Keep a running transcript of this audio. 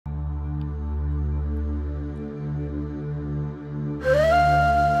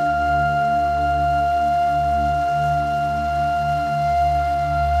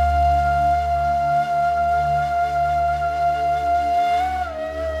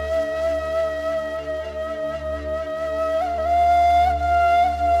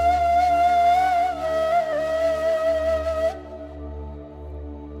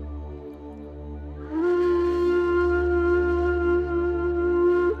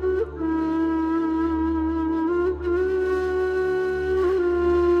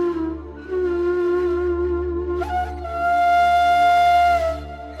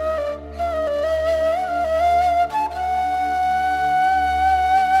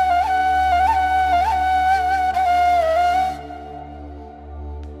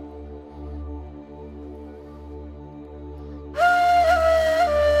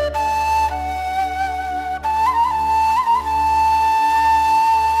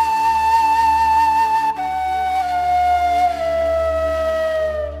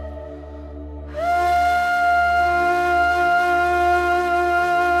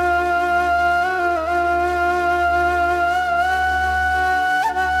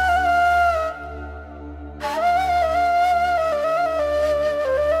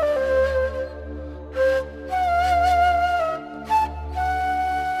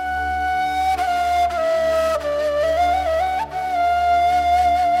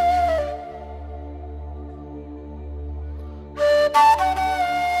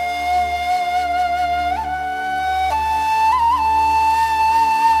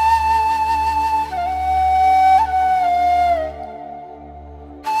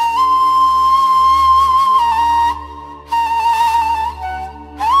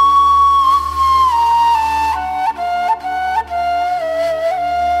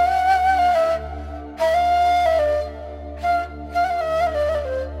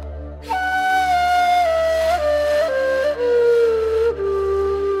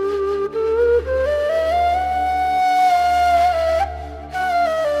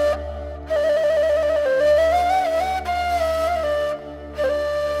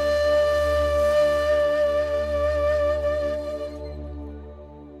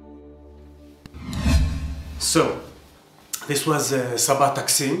So, this was Saba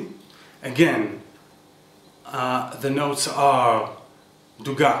Takasim. Again, the notes are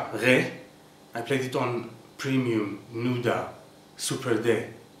Duga, Re. I played it on premium, Nuda, super De,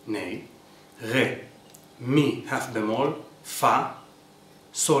 Nei. Re, Mi, half bemol, Fa,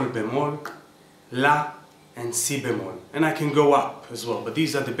 Sol bemol, La, and Si bemol. And I can go up as well, but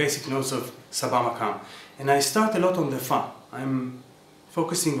these are the basic notes of Saba Makam. And I start a lot on the Fa. I'm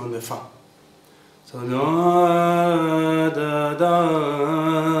focusing on the Fa. So da da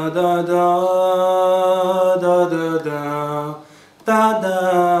da da da da da da da da da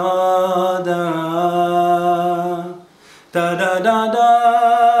da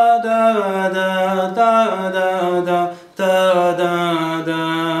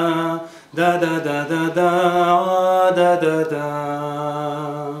da da da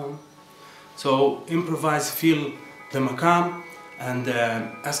So improvise, feel the Makam, and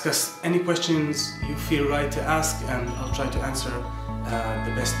ask us any questions you feel right to ask, and I'll try to answer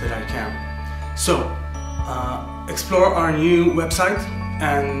the best that I can. So explore our new website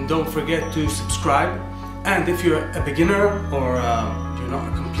and don't forget to subscribe. And if you're a beginner or you're not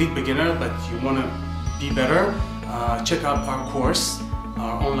a complete beginner but you want to be better, check out our course,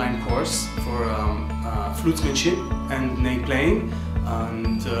 our online course for flutesmanship and ney playing.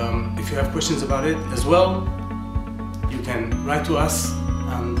 And if you have questions about it as well, you can write to us,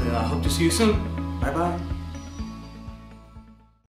 and I hope to see you soon. Bye bye.